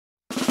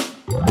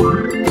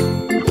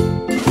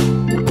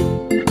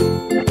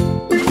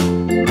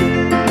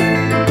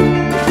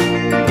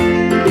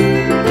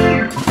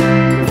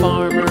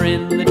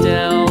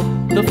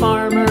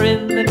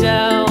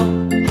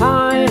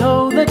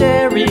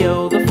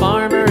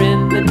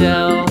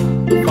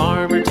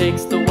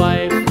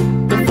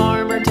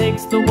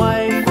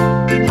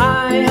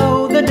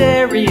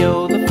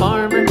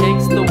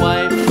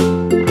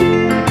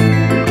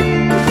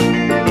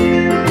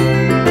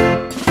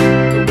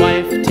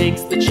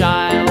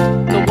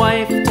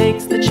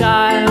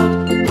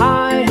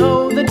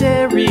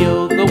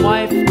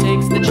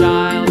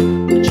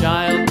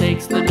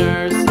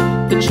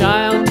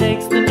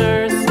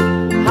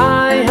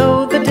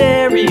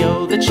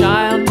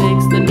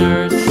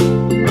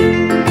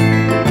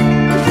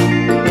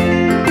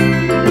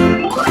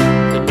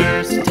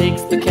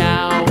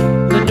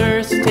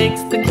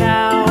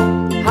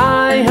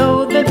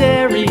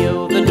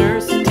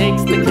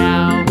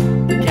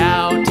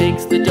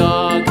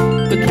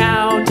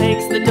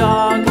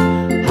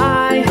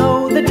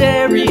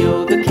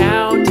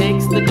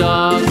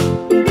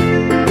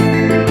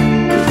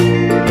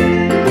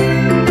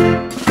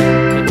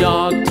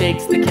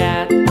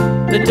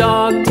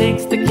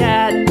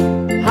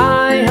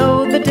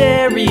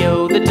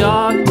dairy-o, the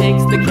dog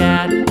takes the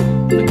cat.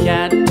 The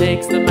cat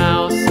takes the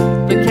mouse.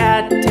 The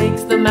cat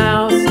takes the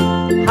mouse.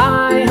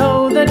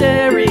 Hi-ho, the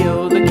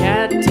dairy-o, the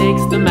cat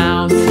takes the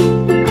mouse.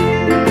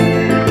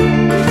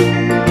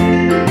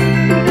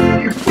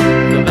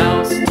 The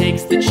mouse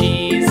takes the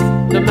cheese.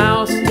 The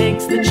mouse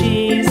takes the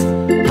cheese.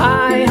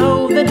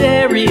 Hi-ho, the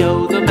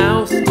dairy-o, the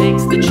mouse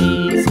takes the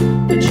cheese.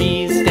 The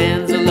cheese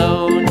stands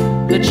alone.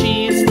 The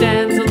cheese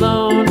stands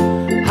alone.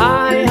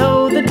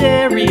 Hi-ho, the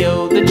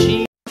dairy-o, the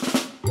cheese.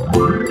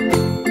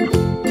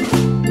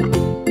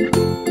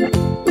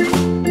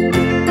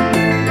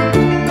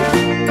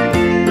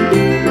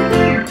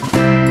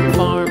 The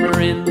farmer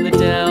in the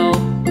dell.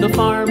 The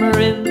farmer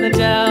in the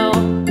dell.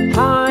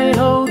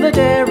 Hi-ho, the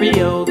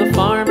dairy-o, the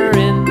farmer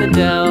in the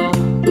dell.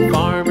 The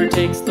farmer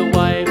takes the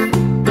wife.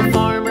 The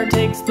farmer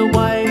takes the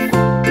wife.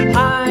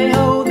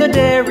 Hi-ho, the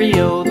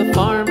dairy-o, the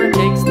farmer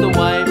takes the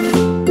wife.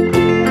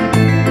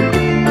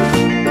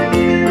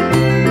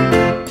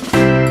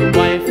 The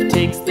wife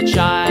takes the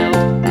child.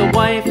 The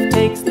wife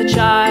takes the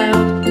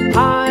child.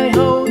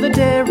 Hi-ho, the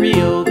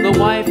dairy-o, the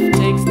wife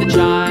takes the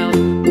child.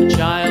 The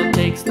child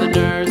takes the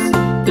nurse.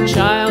 The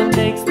child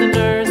takes the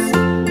nurse.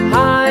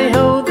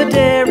 Hi-ho, the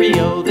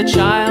dairy-o, the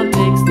child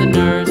takes the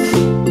nurse.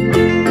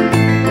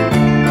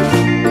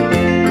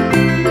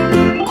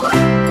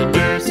 The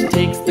nurse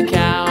takes the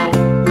cow.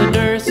 The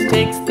nurse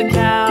takes the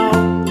cow.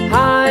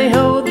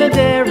 Hi-ho, the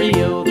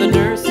dairy-o, the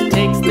nurse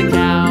takes the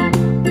cow.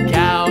 The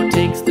cow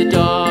takes the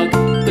dog.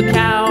 The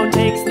cow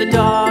takes the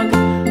dog.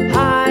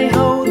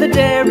 Hi-ho, the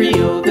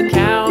dairy-o, the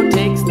cow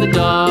takes the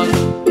dog.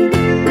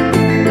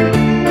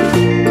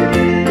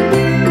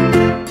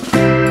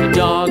 The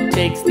dog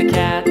takes the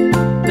cat.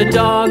 The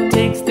dog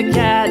takes the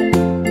cat.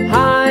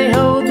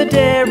 Hi-ho, the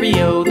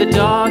dairy-o, the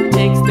dog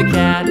takes the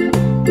cat.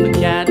 The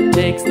cat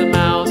takes the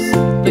mouse.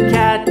 The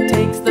cat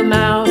takes the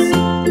mouse.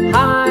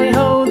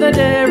 Hi-ho, the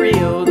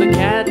dairy-o, the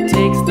cat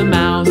takes the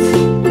mouse.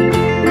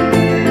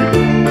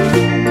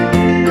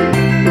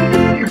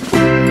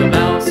 The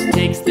mouse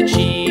takes the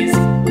cheese.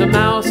 The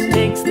mouse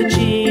takes the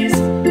cheese.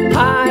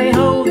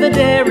 Hi-ho, the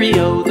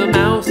dairy-o, the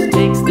mouse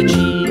takes the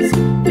cheese.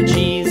 The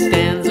cheese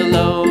stands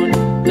alone.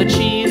 The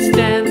cheese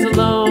stands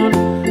alone.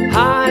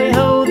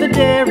 Hi-ho, the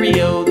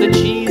dairy-o, the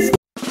cheese.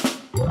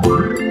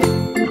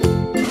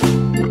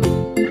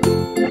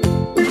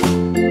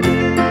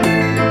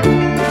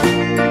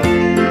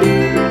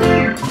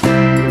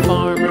 The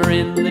farmer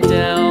in the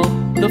dell.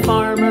 The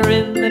farmer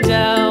in the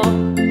dell.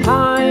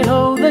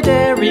 Hi-ho, the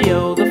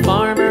dairy-o, the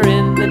farmer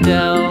in the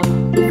dell.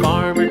 The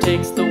farmer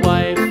takes the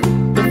wife.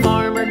 The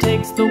farmer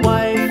takes the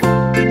wife.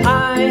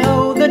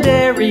 Hi-ho, the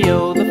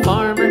dairy-o, the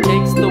farmer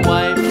takes the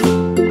wife.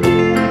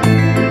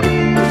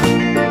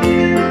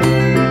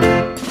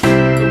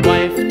 The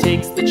wife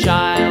takes the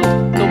child.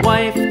 The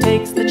wife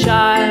takes the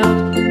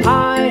child.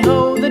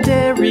 Hi-ho, the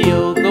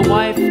dairy-o, the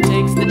wife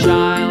takes the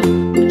child.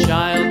 The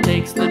child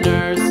takes the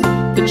nurse.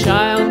 The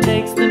child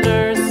takes the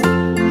nurse.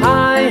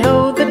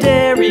 Hi-ho, the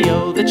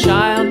dairy-o, the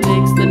child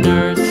takes the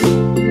nurse.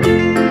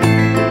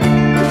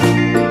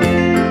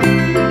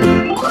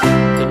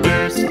 The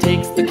nurse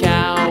takes the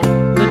cow.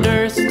 The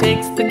nurse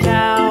takes the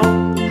cow.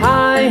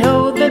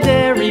 Hi-ho, the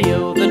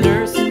dairy-o, the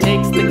nurse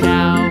takes the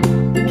cow.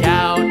 The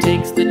cow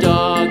takes the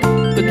dog.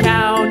 The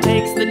cow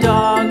takes the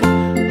dog.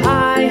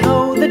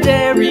 Hi-ho, the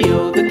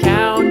dairy-o, the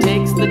cow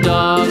takes the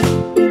dog.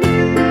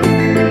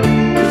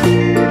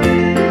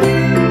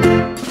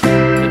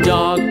 The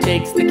dog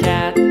takes the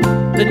cat.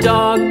 The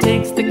dog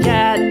takes the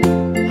cat.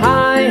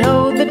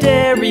 Hi-ho, the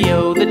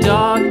dairy-o, the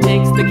dog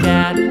takes the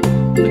cat.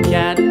 The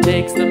cat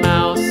takes the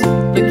mouse.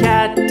 The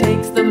cat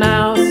takes the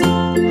mouse.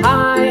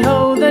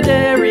 Hi-ho, the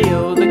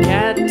dairy-o, the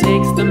cat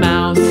takes the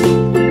mouse.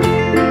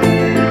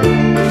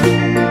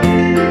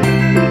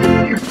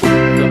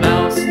 The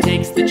mouse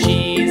takes the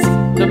cheese.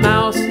 The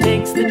mouse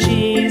takes the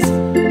cheese.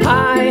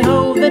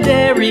 Hi-ho, the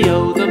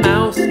dairy-o, the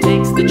mouse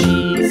takes the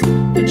cheese.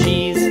 The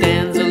cheese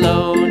stands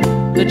alone.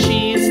 The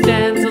cheese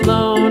stands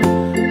alone.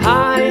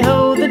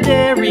 Hi-ho, the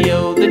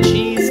dairy-o, the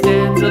cheese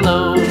stands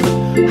alone.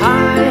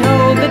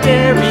 Hi-ho, the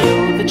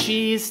dairy-o, the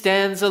cheese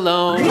stands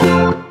alone.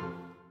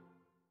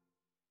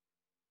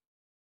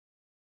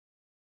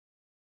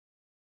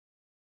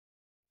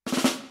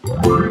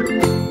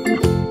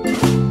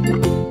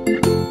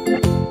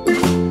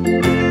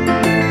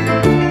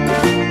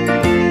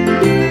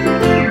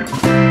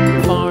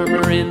 The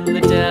farmer in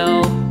the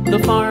dell. The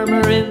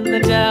farmer in the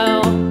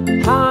dell.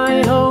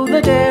 Hi-ho,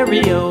 the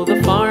dairy-o,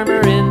 the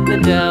farmer in the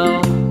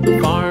dell. The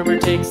farmer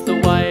takes the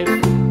wife.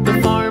 The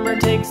farmer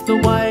takes the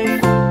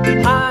wife.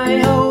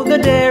 Hi-ho, the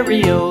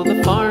dairy-o,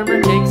 the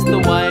farmer takes the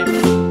wife.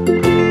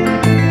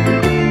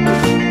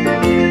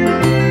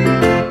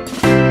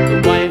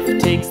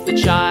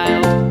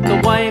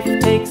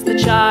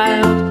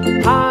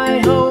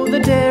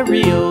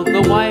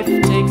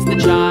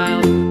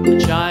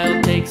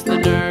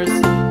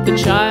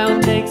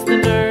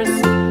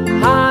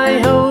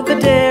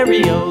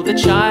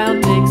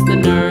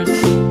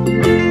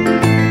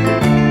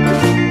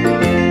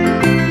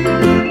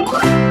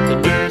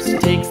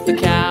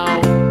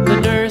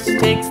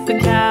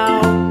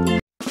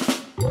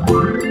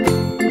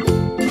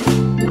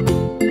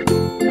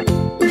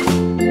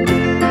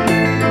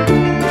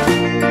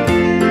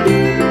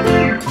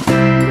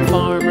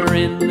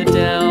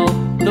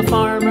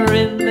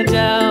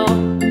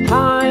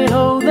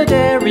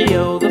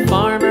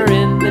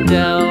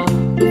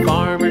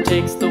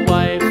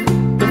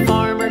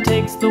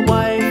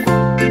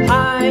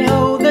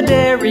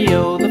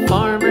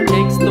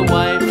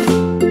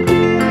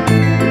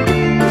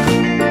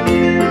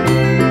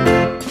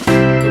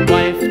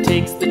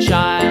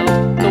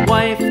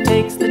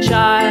 takes the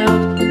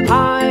child.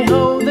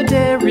 Hi-ho, the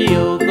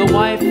dairy-o, the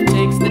wife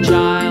takes the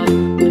child.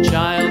 The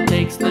child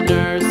takes the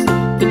nurse,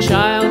 the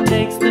child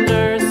takes the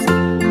nurse.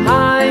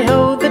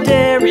 Hi-ho, the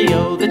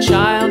dairy-o, the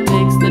child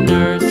takes the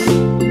nurse.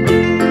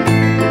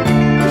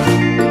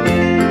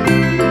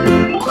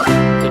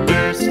 The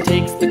nurse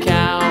takes the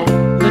cow,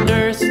 the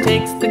nurse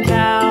takes the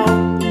cow.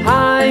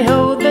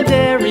 Hi-ho, the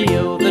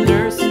dairy-o, the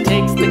nurse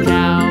takes the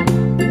cow.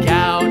 The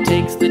cow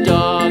takes the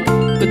dog,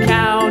 the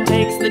cow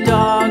takes the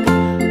dog.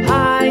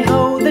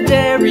 Hi-ho, the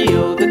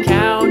dairy-o, the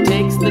cow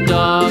takes the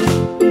dog.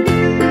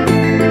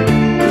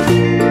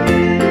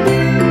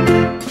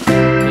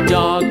 The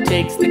dog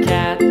takes the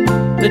cat,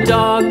 the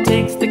dog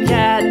takes the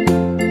cat.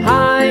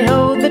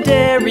 Hi-ho, the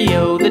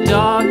dairy-o, the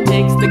dog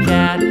takes the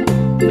cat.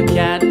 The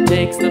cat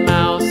takes the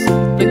mouse,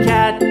 the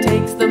cat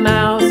takes the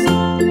mouse.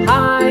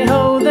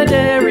 Hi-ho, the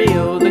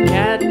dairy-o, the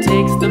cat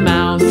takes the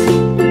mouse.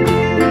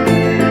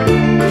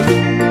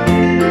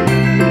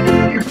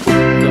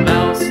 The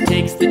mouse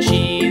takes the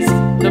cheese,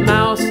 the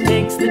mouse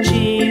takes the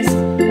cheese.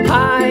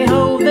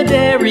 Hi-ho, the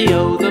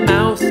dairy-o, the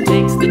mouse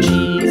takes the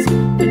cheese.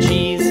 The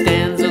cheese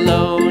stands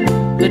alone,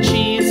 the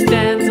cheese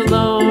stands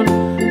alone.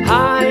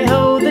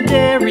 Hi-ho, the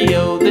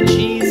dairy-o, the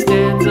cheese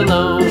stands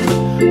alone.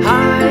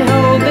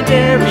 Hi-ho, the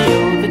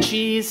dairy-o, the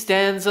cheese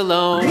stands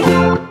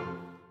alone.